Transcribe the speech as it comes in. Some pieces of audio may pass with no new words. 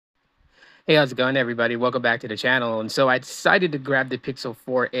Hey, how's it going, everybody? Welcome back to the channel. And so I decided to grab the Pixel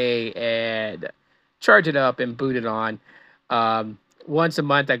 4a and charge it up and boot it on. Once a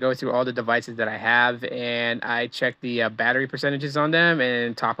month, I go through all the devices that I have and I check the battery percentages on them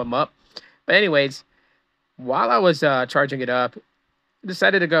and top them up. But anyways, while I was charging it up, I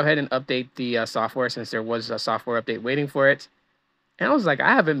decided to go ahead and update the software since there was a software update waiting for it. And I was like,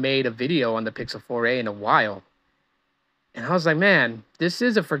 I haven't made a video on the Pixel 4a in a while. And I was like, man, this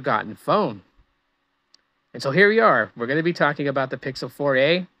is a forgotten phone. And so here we are. We're going to be talking about the Pixel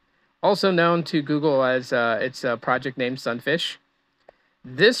 4a, also known to Google as its project name Sunfish.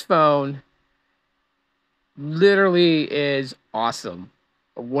 This phone literally is awesome.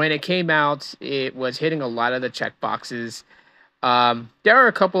 When it came out, it was hitting a lot of the check boxes. There are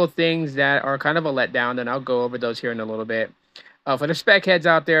a couple of things that are kind of a letdown, and I'll go over those here in a little bit. For the spec heads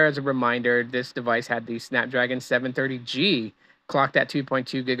out there, as a reminder, this device had the Snapdragon 730G clocked at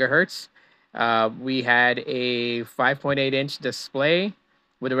 2.2 gigahertz. We had a 5.8-inch display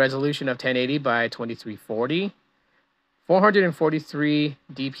with a resolution of 1080 by 2340, 443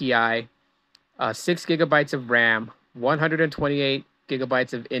 DPI, 6 gigabytes of RAM, 128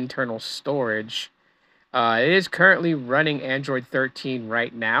 gigabytes of internal storage. It is currently running Android 13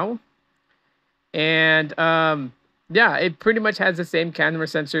 right now. And yeah, it pretty much has the same camera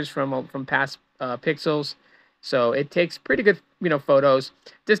sensors from past Pixels, so it takes pretty good photos.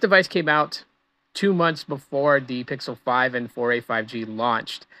 This device came out 2 months before the Pixel 5 and 4a 5G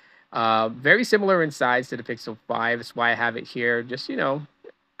launched. Very similar in size to the Pixel 5. That's why I have it here. Just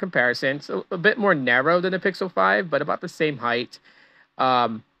comparison. So a bit more narrow than the Pixel 5, but about the same height.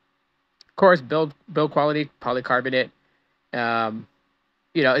 Of course, build quality, polycarbonate. Um,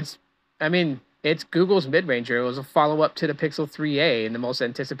 it's, I mean, it's Google's mid-ranger. It was a follow-up to the Pixel 3a and the most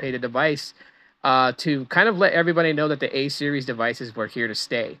anticipated device to kind of let everybody know that the A series devices were here to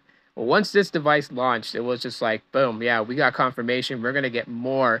stay. Well, once this device launched, it was just like, boom, yeah, we got confirmation. We're going to get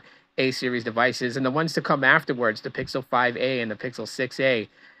more A series devices. And the ones to come afterwards, the Pixel 5a and the Pixel 6a,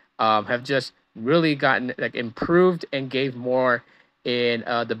 have just really gotten like improved and gave more in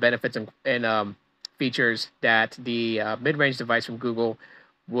the benefits and features that the mid-range device from Google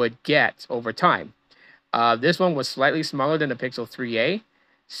would get over time. This one was slightly smaller than the Pixel 3a,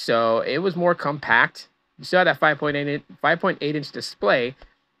 so it was more compact. You saw that 5.8-inch display,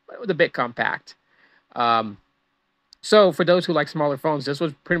 but it was a bit compact. Um, so for those who like smaller phones, this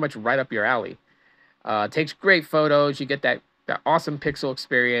was pretty much right up your alley. Takes great photos. You get that awesome pixel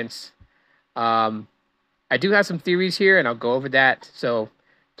experience. Um, I do have some theories here, and I'll go over that. So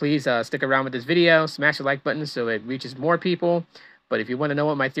please stick around with this video. Smash the like button so it reaches more people. But if you want to know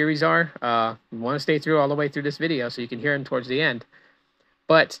what my theories are, you want to stay through all the way through this video so you can hear them towards the end.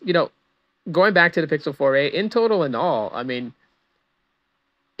 But, going back to the Pixel 4a, in total and all, I mean,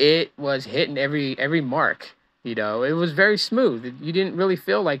 it was hitting every mark. It was very smooth. You didn't really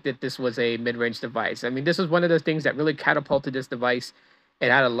feel like that this was a mid-range device. I mean, this was one of those things that really catapulted this device.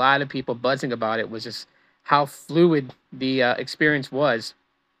 It had a lot of people buzzing about it, was just how fluid the experience was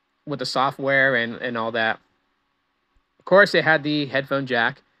with the software and all that. Of course, it had the headphone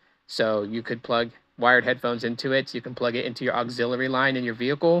jack, so you could plug wired headphones into it. You can plug it into your auxiliary line in your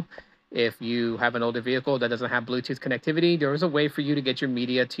vehicle. If you have an older vehicle that doesn't have Bluetooth connectivity, there was a way for you to get your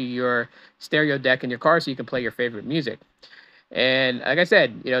media to your stereo deck in your car so you can play your favorite music. And like I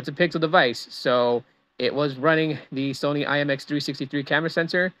said, it's a Pixel device, so it was running the Sony IMX363 camera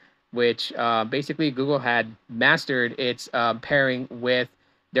sensor, which basically Google had mastered its pairing with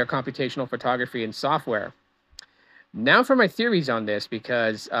their computational photography and software. Now for my theories on this,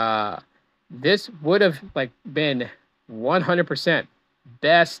 because this would have been 100%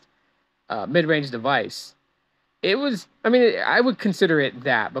 best mid-range device. It was, I mean, I would consider it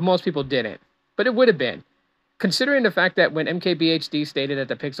that, but most people didn't. But it would have been. Considering the fact that when MKBHD stated that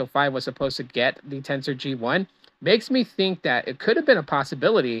the Pixel 5 was supposed to get the Tensor G1, makes me think that it could have been a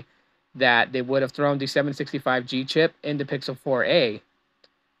possibility that they would have thrown the 765G chip in the Pixel 4a,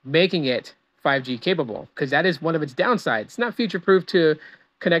 making it 5G capable, because that is one of its downsides. It's not future-proof to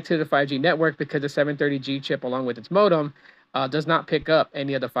connect to the 5G network because the 730G chip, along with its modem, does not pick up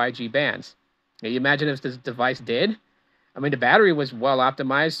any of the 5G bands. Now, you imagine if this device did? I mean, the battery was well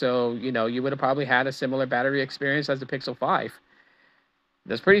optimized, so you would have probably had a similar battery experience as the Pixel 5.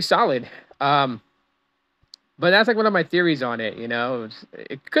 That's pretty solid. But that's like one of my theories on it.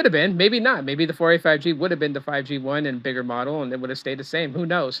 It could have been, maybe not. Maybe the 4A 5G would have been the 5G one and bigger model, and it would have stayed the same. Who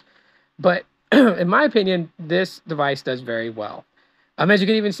knows? But in my opinion, this device does very well. As you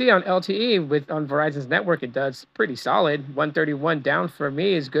can even see on LTE on Verizon's network, it does pretty solid. 131 down for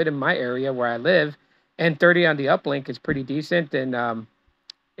me is good in my area where I live, and 30 on the uplink is pretty decent. And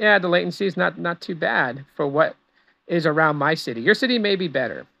yeah, the latency is not too bad for what is around my city. Your city may be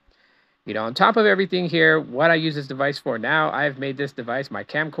better. On top of everything here, what I use this device for now, I've made this device my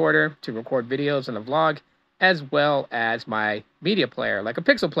camcorder to record videos and a vlog, as well as my media player, like a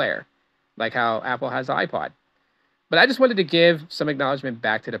Pixel player, like how Apple has the iPod. But I just wanted to give some acknowledgement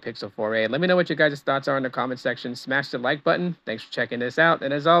back to the Pixel 4a. Let me know what your guys' thoughts are in the comment section. Smash the like button. Thanks for checking this out.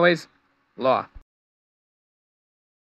 And as always, Aloha.